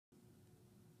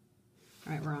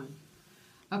All right, we're on.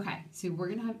 Okay, so I'm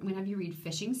gonna have you read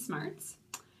Fishing Smarts.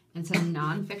 And it's a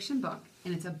nonfiction book,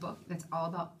 and it's a book that's all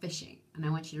about fishing. And I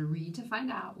want you to read to find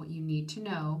out what you need to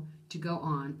know to go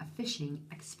on a fishing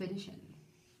expedition.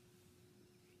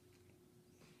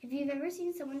 If you've ever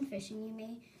seen someone fishing, you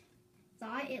may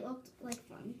thought it looked like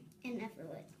fun and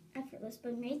effortless,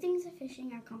 but many things of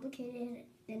fishing are complicated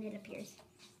than it appears.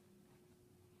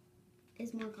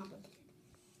 Is more complicated.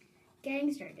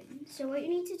 Getting started. So what you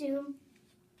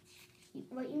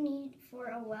need for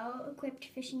a well-equipped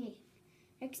fishing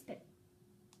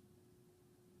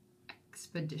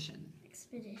Expedition.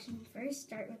 First,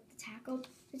 start with the tackle.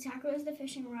 The tackle is the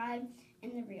fishing rod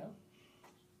and the reel.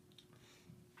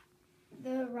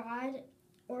 The rod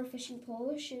or fishing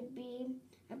pole should be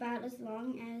about as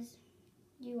long as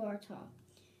you are tall.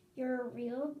 Your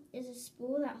reel is a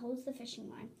spool that holds the fishing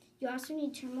line. You also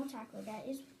need terminal tackle. That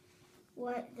is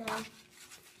what the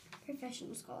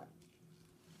professionals call it.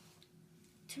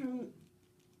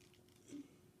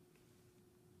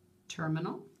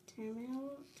 Terminal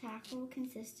tackle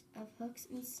consists of hooks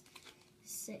and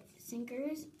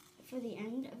sinkers for the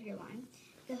end of your line.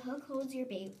 The hook holds your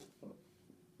bait.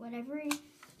 Whatever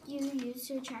you use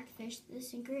to attract fish, the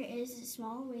sinker is a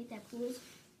small weight that pulls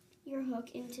your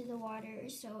hook into the water.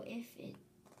 So if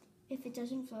it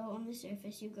doesn't float on the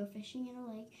surface, you go fishing in a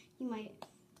lake, you might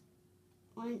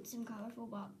want some colorful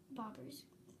bobbers.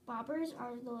 Bobbers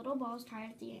are the little balls tied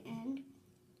at the end,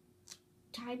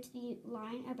 tied to the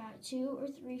line about 2 or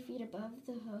 3 feet above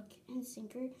the hook and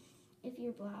sinker. If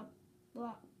your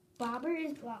bobber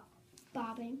is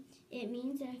bobbing, it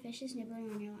means that a fish is nibbling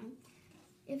on your line.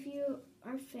 If you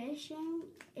are fishing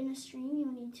in a stream,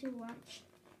 you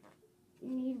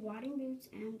need wading boots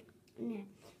and a net.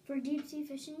 For deep sea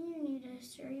fishing, you need a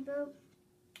sturdy boat.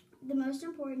 The most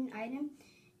important item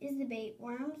is the bait.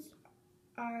 Worms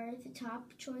are the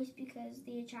top choice because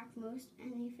they attract most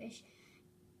any fish.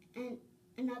 And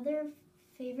another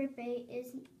favorite bait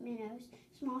is minnows,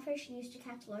 small fish used to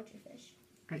catch larger fish.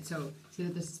 All right, so see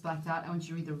that this is blacked out? I want you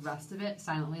to read the rest of it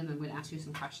silently, and then I'm going to ask you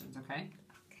some questions, okay?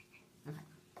 Okay.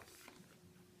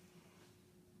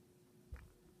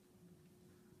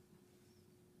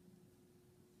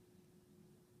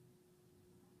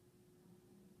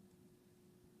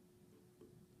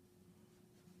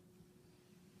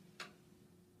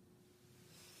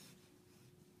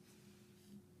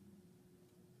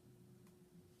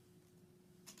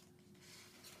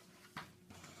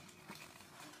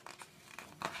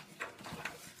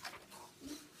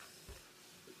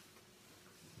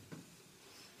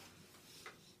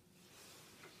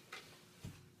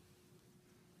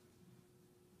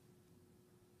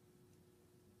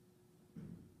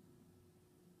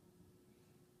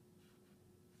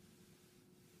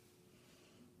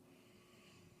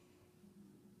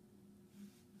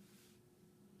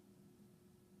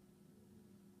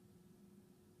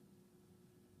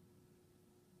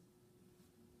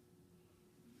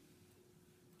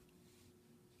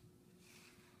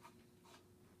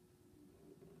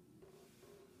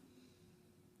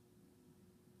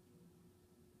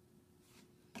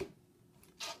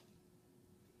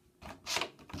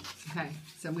 Okay,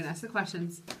 so I'm going to ask the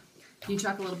questions. Can you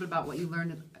talk a little bit about what you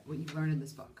learned in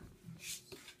this book?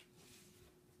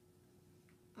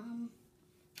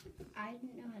 I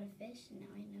didn't know how to fish, and now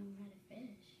I know how to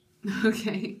fish.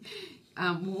 Okay.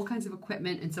 What kinds of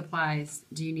equipment and supplies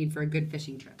do you need for a good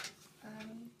fishing trip?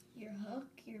 Your hook,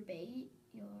 your bait,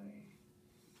 your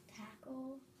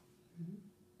tackle,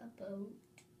 a boat,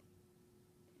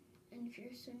 and if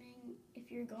you're swimming,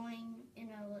 if you're going in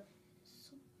a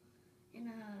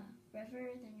river,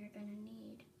 then you're gonna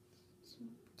need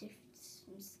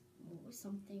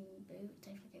something boots.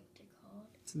 I forget what they're called.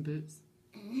 Some boots.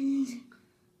 And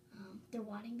they're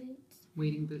wading boots.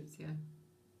 Wading boots, yeah.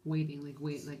 Wading, like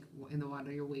in the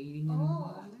water. You're wading in the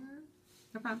water.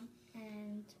 No problem.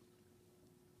 And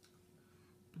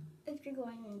if you're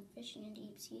going fishing in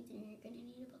deep sea, then you're gonna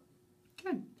need a boat.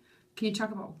 Good. Can you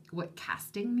talk about what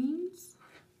casting means?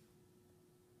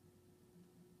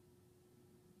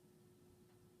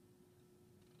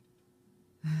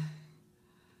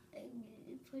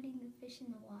 Putting the fish in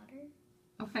the water.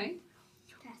 Okay.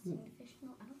 Casting the fish in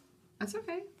the water. That's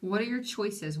okay. What are your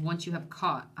choices once you have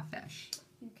caught a fish?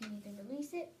 You can either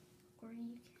release it or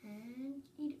you can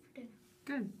eat it for dinner.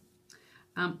 Good.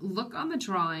 Look on the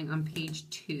drawing on page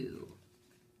 2.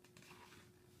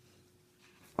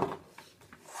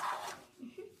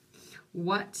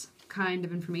 What kind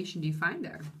of information do you find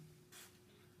there?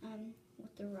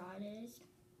 What the rod is,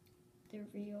 the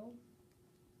reel,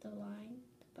 the line,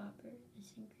 the bobber, the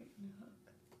sinker, and the hook.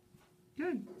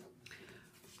 Good.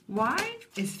 Why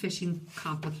is fishing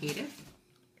complicated?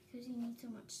 so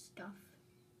much stuff.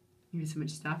 You need so much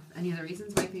stuff. Any other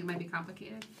reasons why you think it might be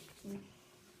complicated? No.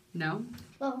 No?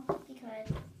 Well, because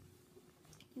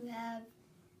you have,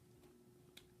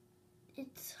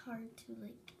 it's hard to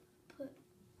like put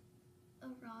a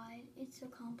ride. It's so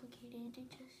complicated to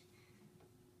just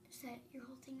set your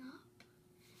whole thing up.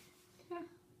 Yeah,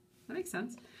 that makes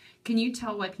sense. Can you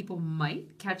tell why people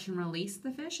might catch and release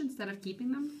the fish instead of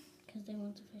keeping them? Because they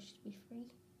want the fish to be free.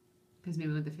 Because maybe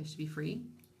they want the fish to be free.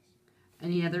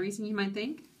 Any other reason you might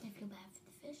think? I feel bad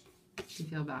for the fish. You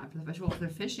feel bad for the fish. Well, if they're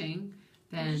fishing,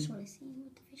 then... I just want to see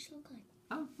what the fish look like.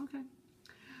 Oh, okay.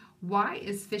 Why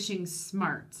is Fishing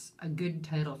Smarts a good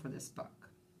title for this book?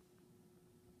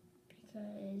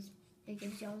 Because it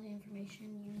gives you all the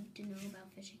information you need to know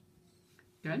about fishing.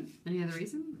 Good. Any other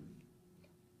reason?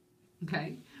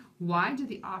 Okay. Why did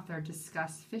the author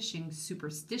discuss fishing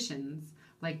superstitions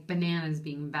like bananas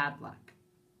being bad luck?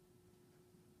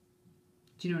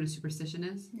 Do you know what a superstition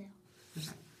is? No.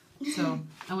 Okay. So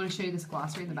I want to show you this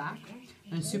glossary in the back.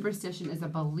 And a superstition is a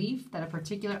belief that a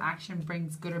particular action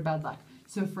brings good or bad luck.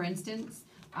 So for instance,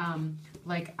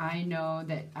 like I know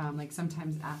that like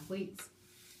sometimes athletes,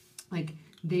 like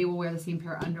they will wear the same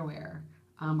pair of underwear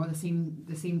or the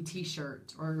same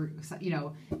T-shirt or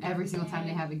every single time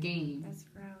they have a game. That's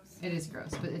gross. It is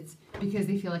gross, but it's because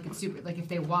they feel like it's super. Like if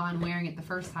they won wearing it the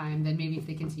first time, then maybe if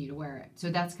they continue to wear it.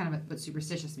 So that's kind of what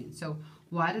superstitious means. So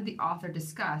why did the author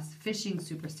discuss fishing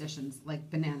superstitions like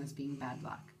bananas being bad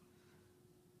luck?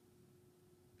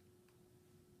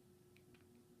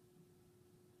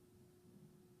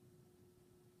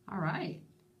 All right.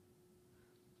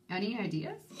 Any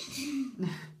ideas?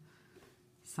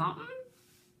 Something?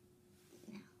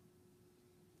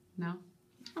 No?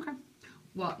 Okay.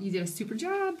 Well, you did a super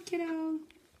job, kiddo. Oh,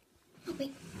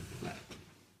 wait. What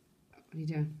are you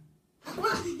doing?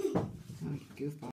 Oh, you goofball.